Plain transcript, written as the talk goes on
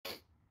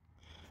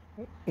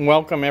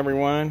Welcome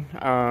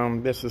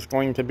everyone. This is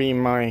going to be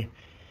my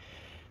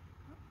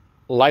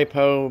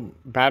LiPo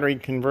battery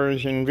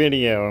conversion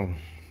video.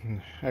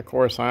 Of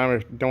course, I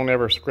don't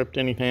ever script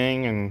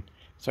anything, and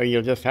so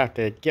you'll just have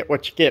to get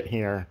what you get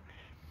here.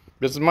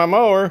 This is my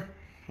mower,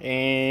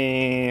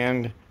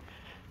 and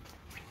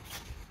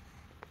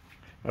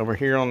over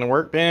here on the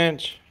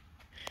workbench,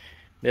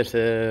 this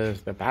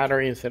is the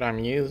batteries that I'm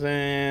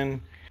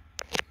using,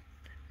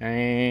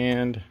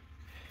 and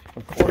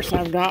of course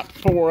I've got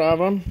 4 of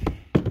them.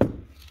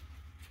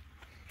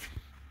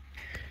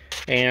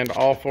 And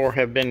all 4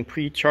 have been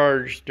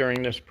pre-charged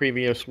during this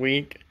previous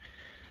week.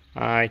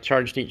 I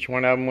charged each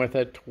one of them with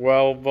a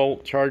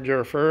 12-volt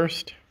charger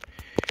first.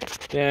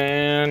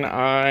 Then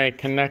I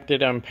connected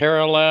them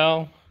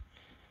parallel,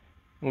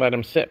 let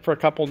them sit for a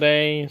couple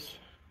days,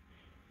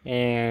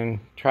 and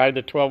tried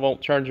the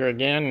 12-volt charger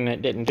again, and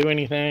it didn't do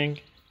anything.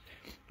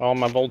 All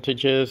my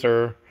voltages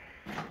are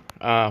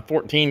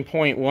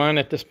 14.1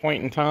 at this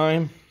point in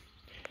time.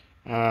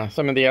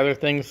 Some of the other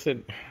things that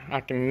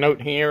I can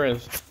note here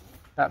is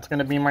that's going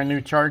to be my new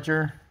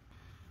charger.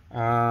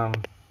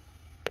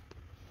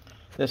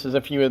 This is a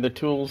few of the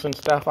tools and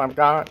stuff I've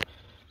got.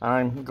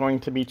 I'm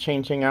going to be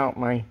changing out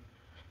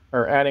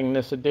adding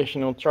this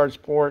additional charge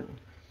port.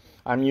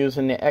 I'm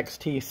using the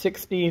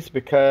XT60s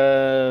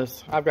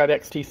because I've got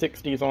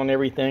XT60s on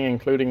everything,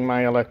 including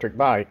my electric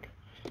bike.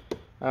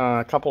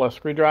 A couple of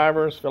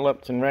screwdrivers,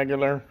 Phillips and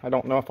regular. I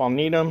don't know if I'll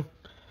need them.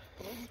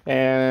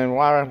 And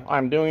while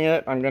I'm doing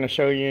it, I'm going to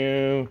show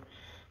you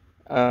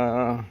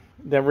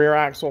the rear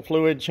axle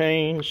fluid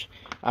change.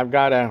 I've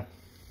got a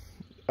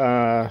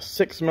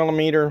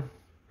 6mm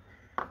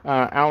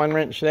Allen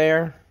wrench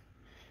there,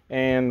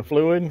 and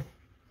fluid.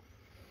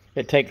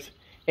 It takes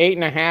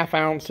 8.5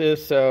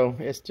 ounces, so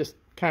it's just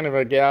kind of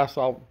a guess.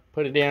 I'll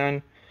put it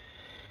in.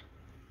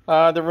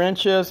 The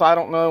wrenches, I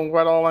don't know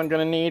what all I'm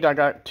going to need. I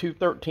got 2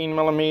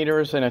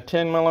 13mm and a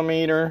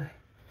 10mm,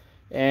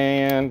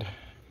 and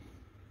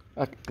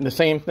the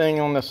same thing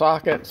on the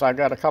sockets. I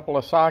got a couple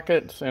of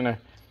sockets and a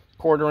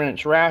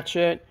 1/4-inch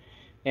ratchet,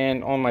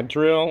 and on my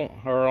drill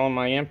or on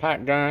my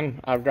impact gun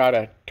I've got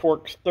a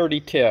Torx 30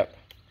 tip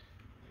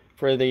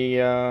for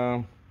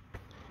the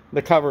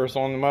covers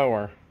on the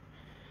mower.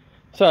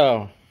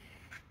 So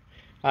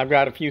I've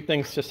got a few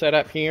things to set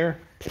up here.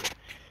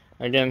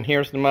 Again,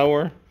 here's the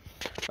mower.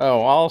 Oh,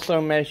 I also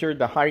measured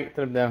the height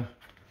of the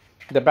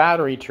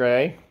battery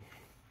tray.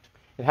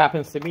 It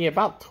happens to be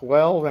about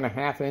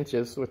 12.5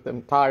 inches with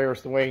the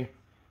tires the way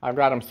I've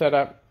got them set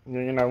up,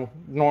 you know,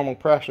 normal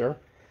pressure.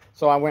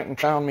 So I went and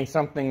found me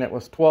something that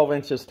was 12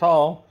 inches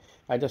tall.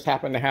 I just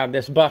happen to have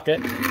this bucket,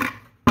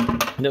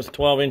 this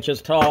 12 inches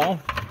tall,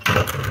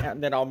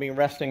 that I'll be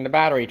resting the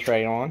battery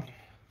tray on.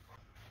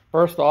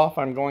 First off,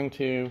 I'm going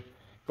to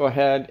go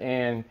ahead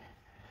and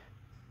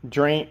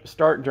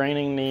start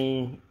draining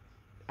the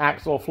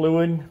axle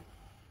fluid.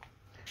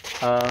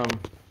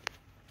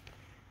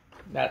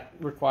 That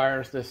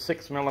requires this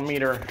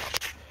 6mm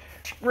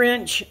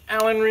wrench,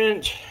 Allen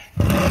wrench.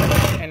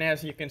 And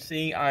as you can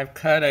see, I've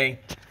cut a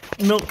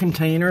milk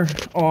container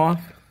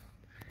off,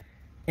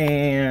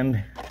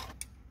 and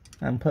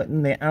I'm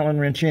putting the Allen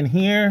wrench in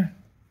here.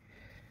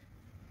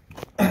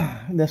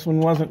 This one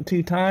wasn't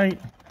too tight.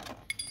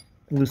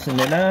 Loosen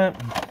it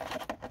up.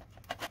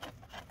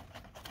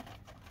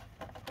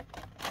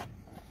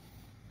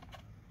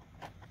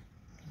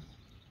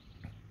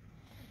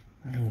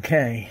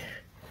 Okay,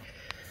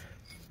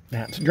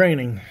 that's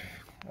draining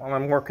while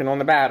I'm working on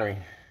the battery.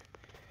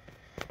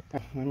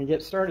 Let me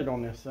get started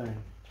on this thing.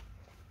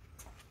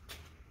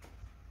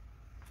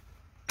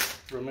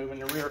 Removing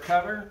the rear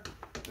cover,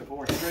 the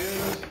 4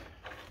 screws.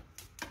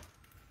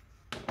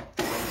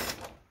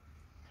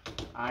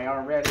 I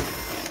already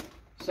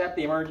set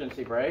the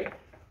emergency brake.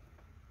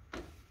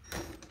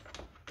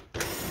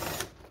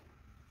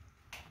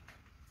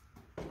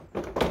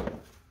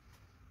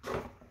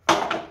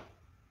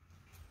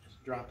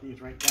 Just drop these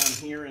right down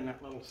here in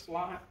that little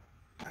slot.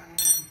 I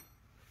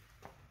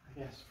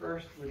guess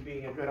first would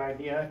be a good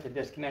idea to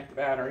disconnect the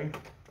battery.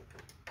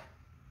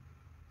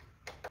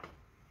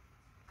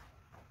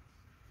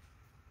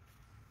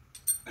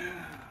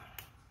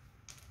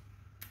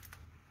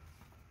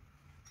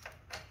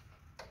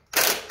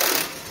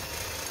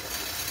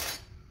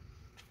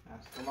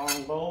 That's the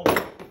long bolt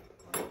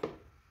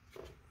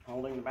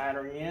holding the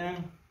battery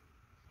in.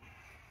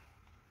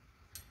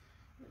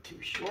 The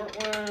 2 short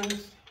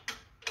ones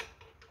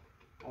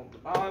hold the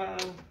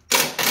bottom.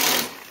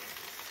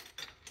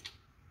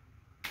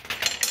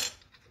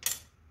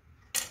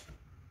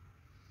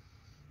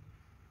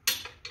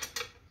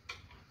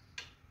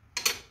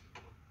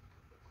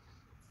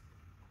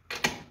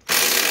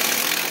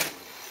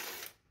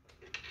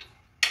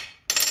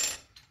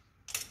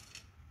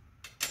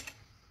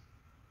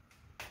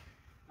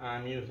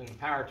 I'm using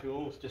power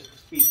tools just to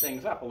speed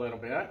things up a little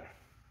bit.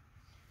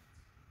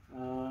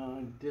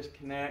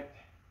 Disconnect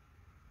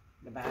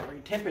the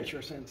battery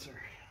temperature sensor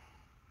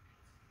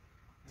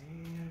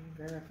and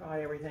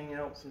verify everything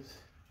else is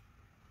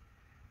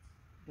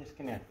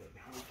disconnected.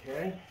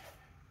 Okay.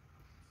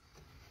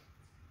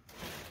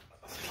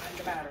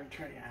 the battery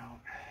tray out.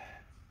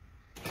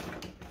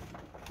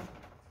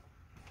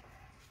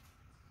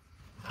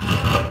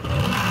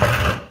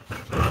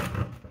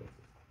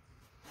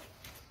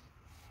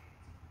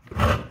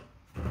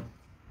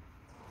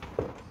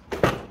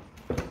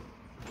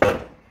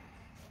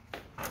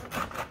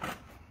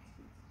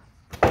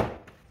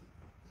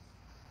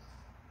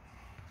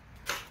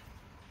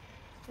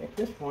 At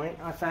this point,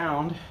 I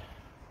found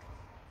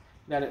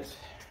that it's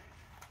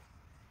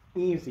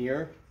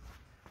easier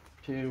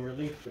to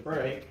release the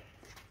brake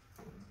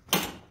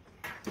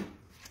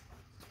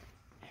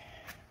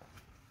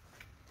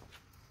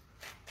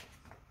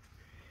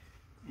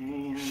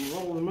and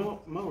roll the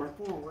mower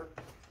forward.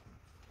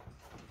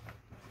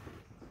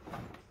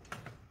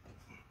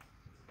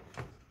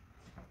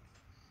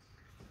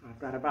 I've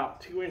got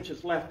about 2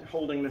 inches left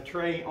holding the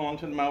tray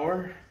onto the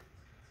mower.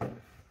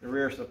 The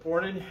rear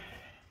supported.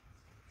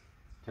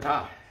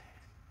 Ta-da!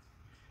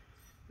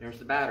 There's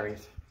the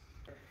batteries.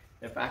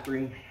 The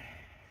factory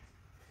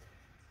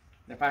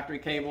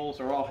cables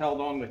are all held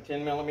on with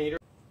 10mm.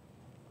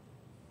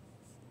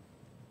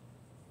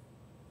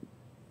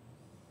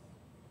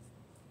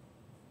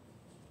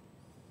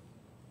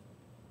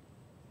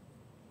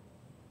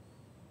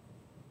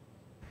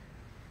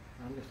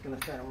 I'm just going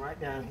to set them right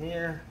down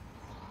here.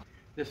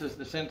 This is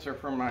the sensor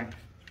from my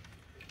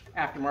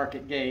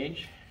aftermarket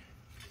gauge.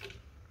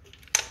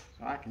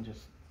 So I can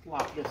just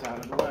flop this out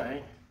of the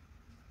way.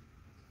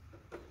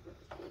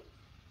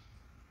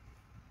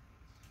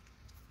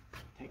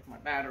 Take my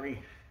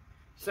battery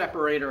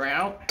separator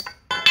out.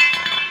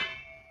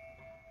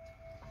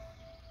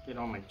 Get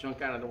all my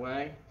junk out of the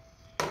way.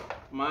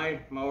 My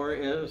mower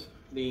has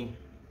the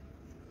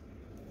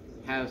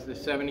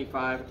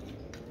 75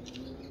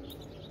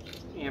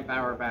 amp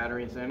hour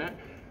batteries in it,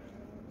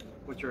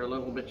 which are a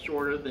little bit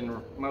shorter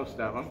than most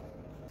of them.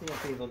 See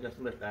if these will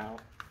just lift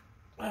out.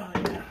 Oh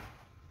yeah.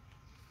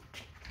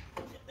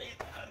 Get these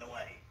out of the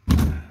way.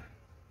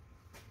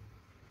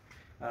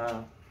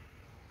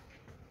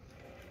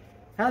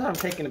 As I'm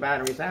taking the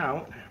batteries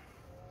out,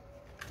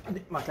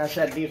 like I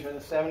said, these are the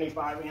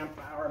 75 amp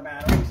hour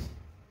batteries.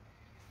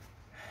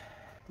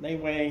 They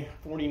weigh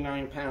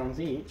 49 pounds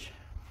each.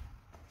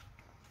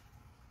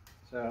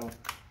 So,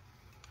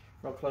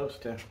 real close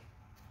to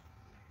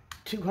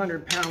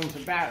 200 pounds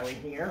of battery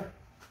here.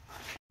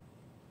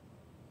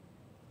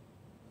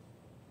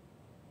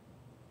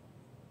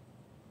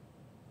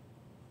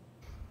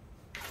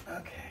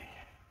 Okay.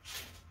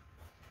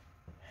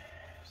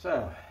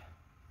 So,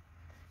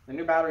 the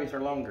new batteries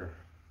are longer.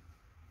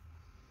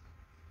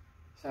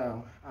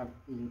 So,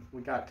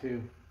 we got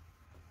to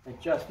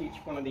adjust each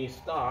one of these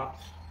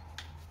stops.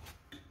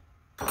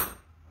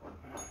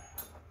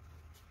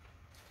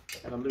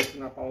 Gotta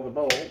loosen up all the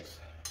bolts,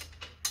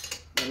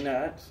 the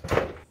nuts.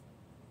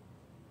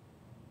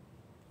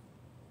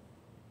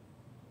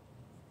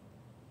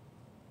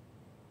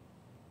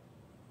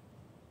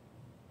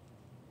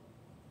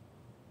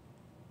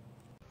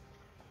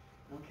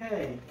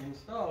 Okay,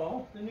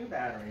 install the new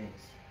batteries.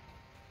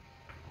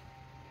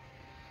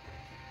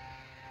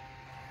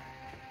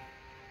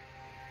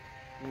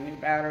 The new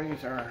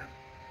batteries are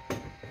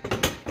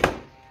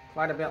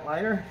quite a bit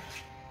lighter.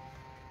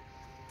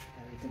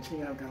 As you can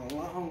see, I've got a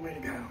long way to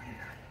go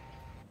here.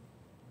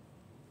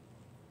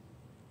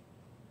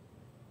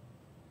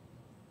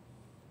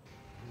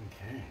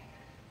 Okay.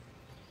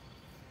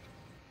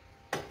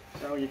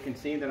 So you can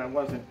see that I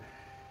wasn't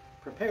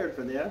prepared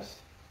for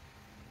this,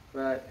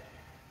 but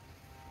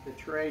the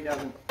tray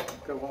doesn't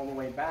go all the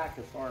way back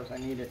as far as I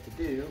need it to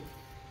do.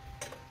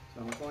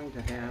 So I'm going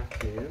to have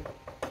to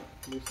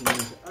loosen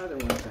these other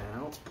ones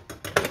out.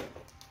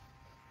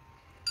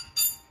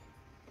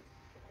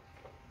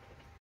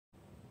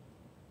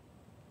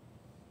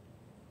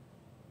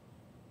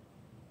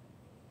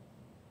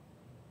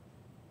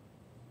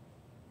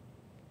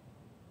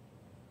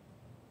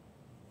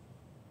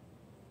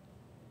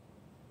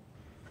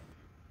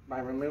 By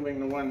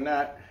removing the one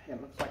nut,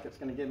 it looks like it's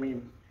going to give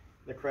me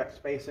the correct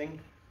spacing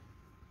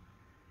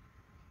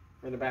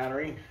for the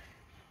battery.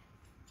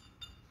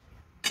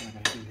 I'm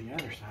going to do the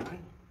other side.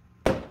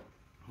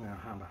 Well,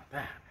 how about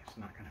that? It's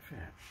not going to fit.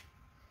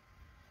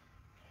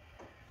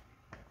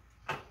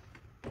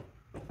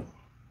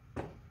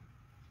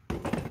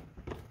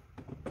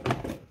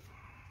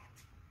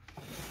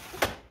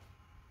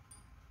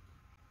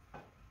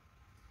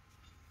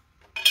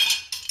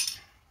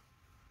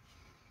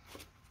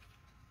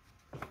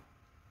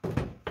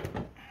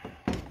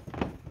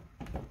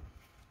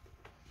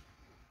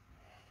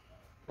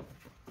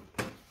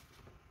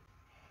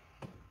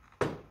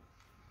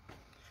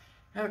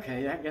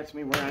 Okay, that gets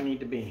me where I need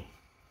to be.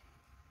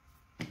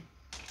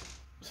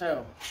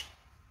 So,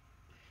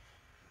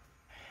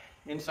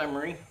 in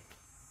summary,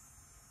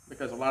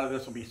 because a lot of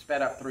this will be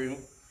sped up through,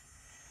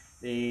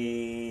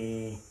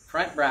 the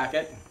front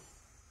bracket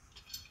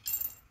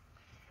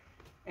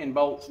and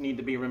bolts need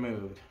to be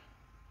removed.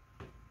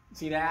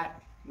 See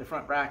that? The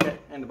front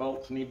bracket and the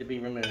bolts need to be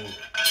removed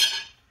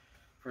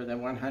for the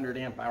 100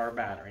 amp hour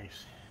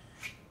batteries.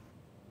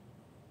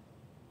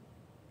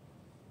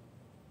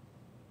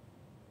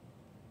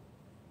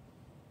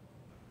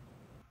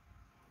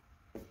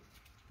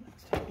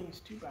 these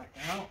two back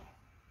out.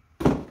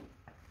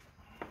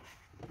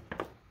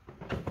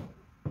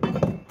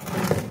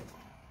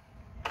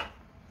 I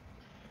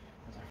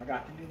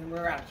forgot to do the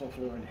rear axle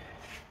fluid.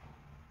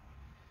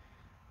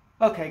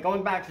 Okay,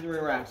 going back to the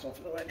rear axle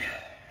fluid.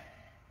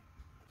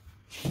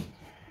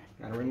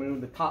 Got to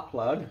remove the top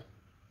plug.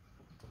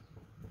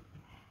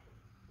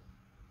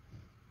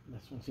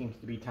 This one seems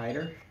to be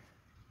tighter.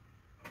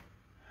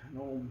 An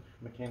old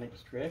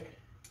mechanic's trick.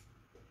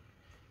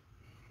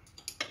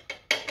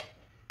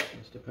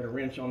 Just to put a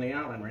wrench on the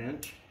Allen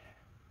wrench,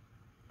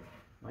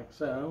 like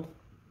so.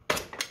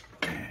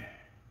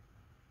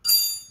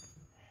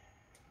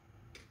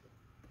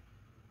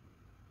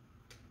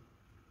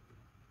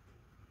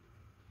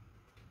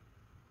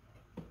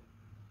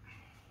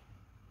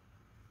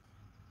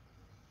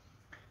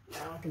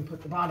 Now I can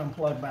put the bottom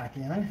plug back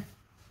in.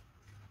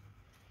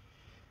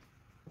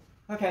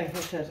 Okay, it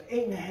says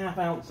 8.5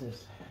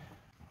 ounces.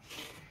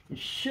 You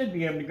should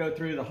be able to go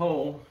through the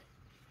hole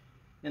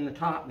in the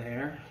top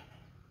there.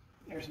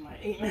 There's my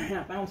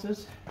 8.5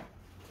 ounces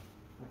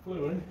of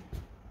fluid.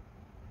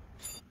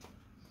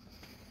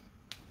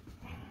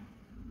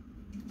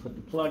 Put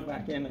the plug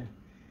back in the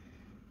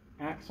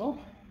axle.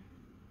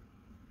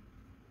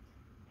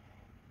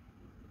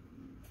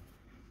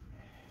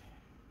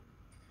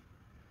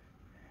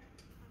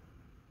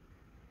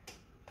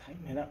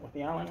 Tighten it up with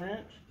the Allen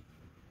wrench.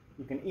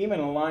 You can even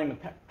align the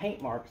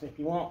paint marks if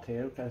you want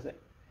to, because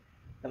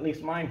at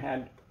least mine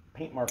had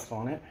paint marks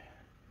on it.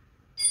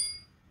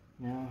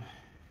 Now,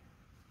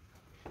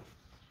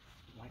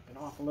 wipe it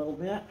off a little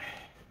bit.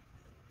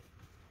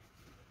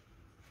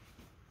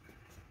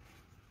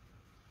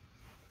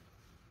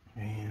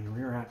 And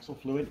rear axle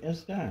fluid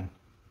is done.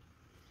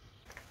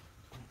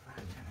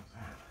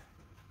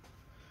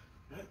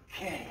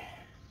 Okay.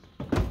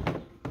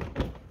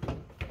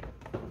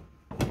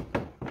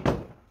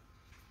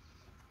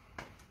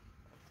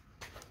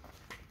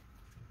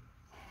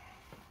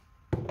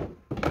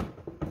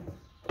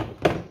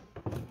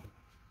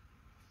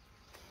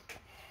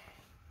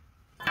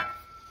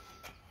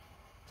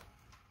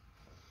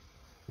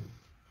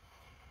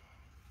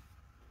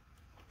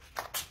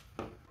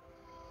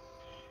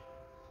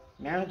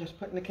 Now just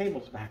putting the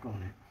cables back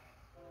on it.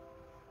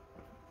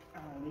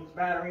 These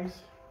batteries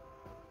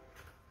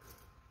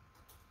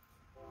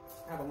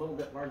have a little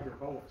bit larger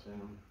bolts in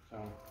them, so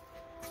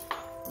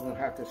we'll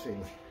have to see.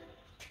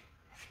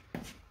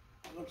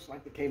 Looks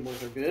like the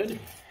cables are good. Let's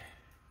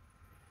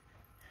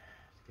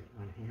get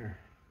one here.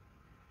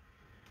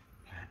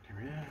 Packed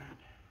around.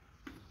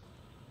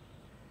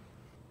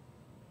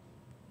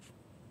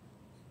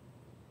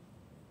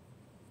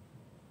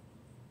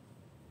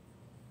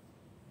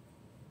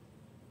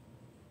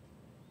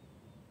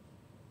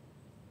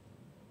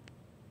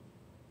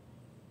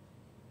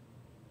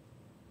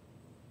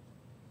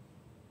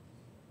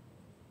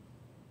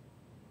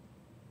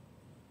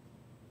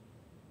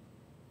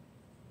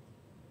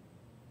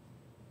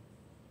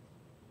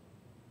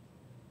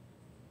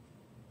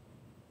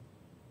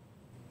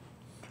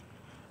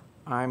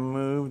 I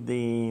moved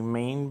the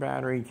main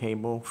battery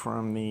cable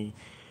from the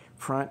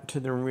front to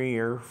the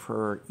rear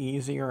for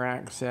easier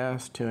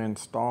access to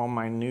install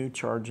my new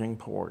charging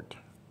port.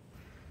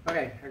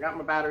 Okay, I got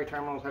my battery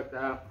terminals hooked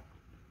up.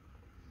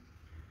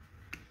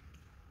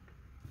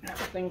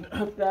 Everything's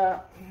hooked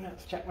up.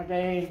 Let's check my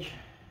gauge.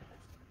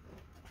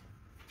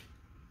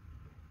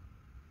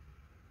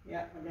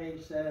 Yeah, my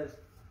gauge says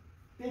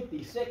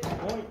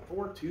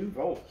 56.42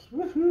 volts.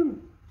 Woohoo!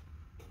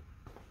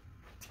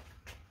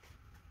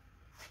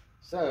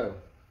 So,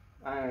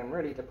 I am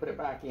ready to put it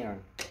back in.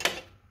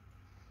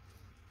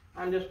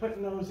 I'm just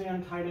putting those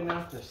in tight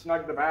enough to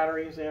snug the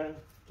batteries in,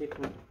 keep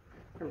them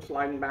from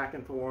sliding back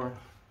and forth.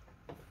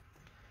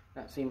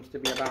 That seems to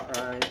be about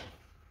right.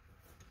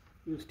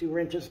 Use 2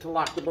 wrenches to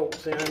lock the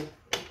bolts in.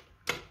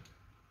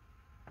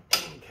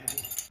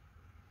 Okay.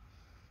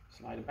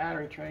 Slide the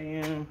battery tray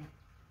in.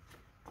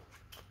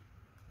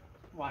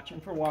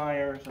 Watching for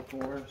wires, of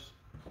course.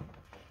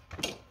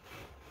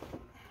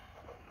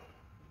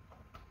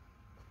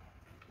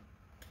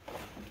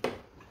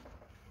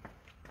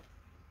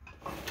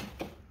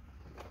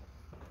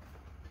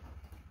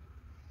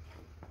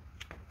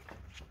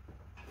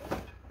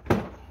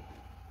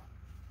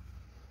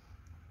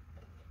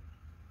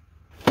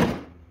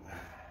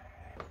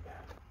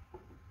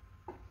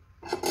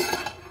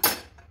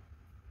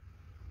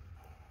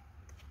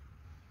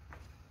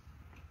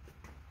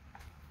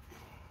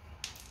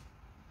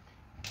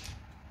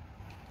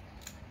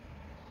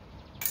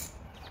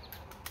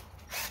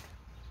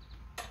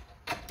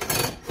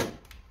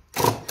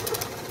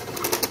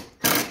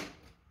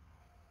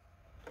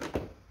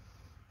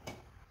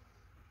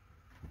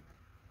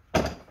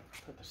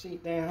 Put the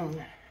seat down.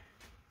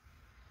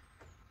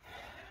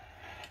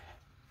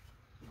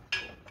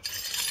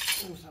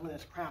 Move some of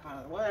this crap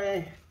out of the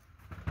way.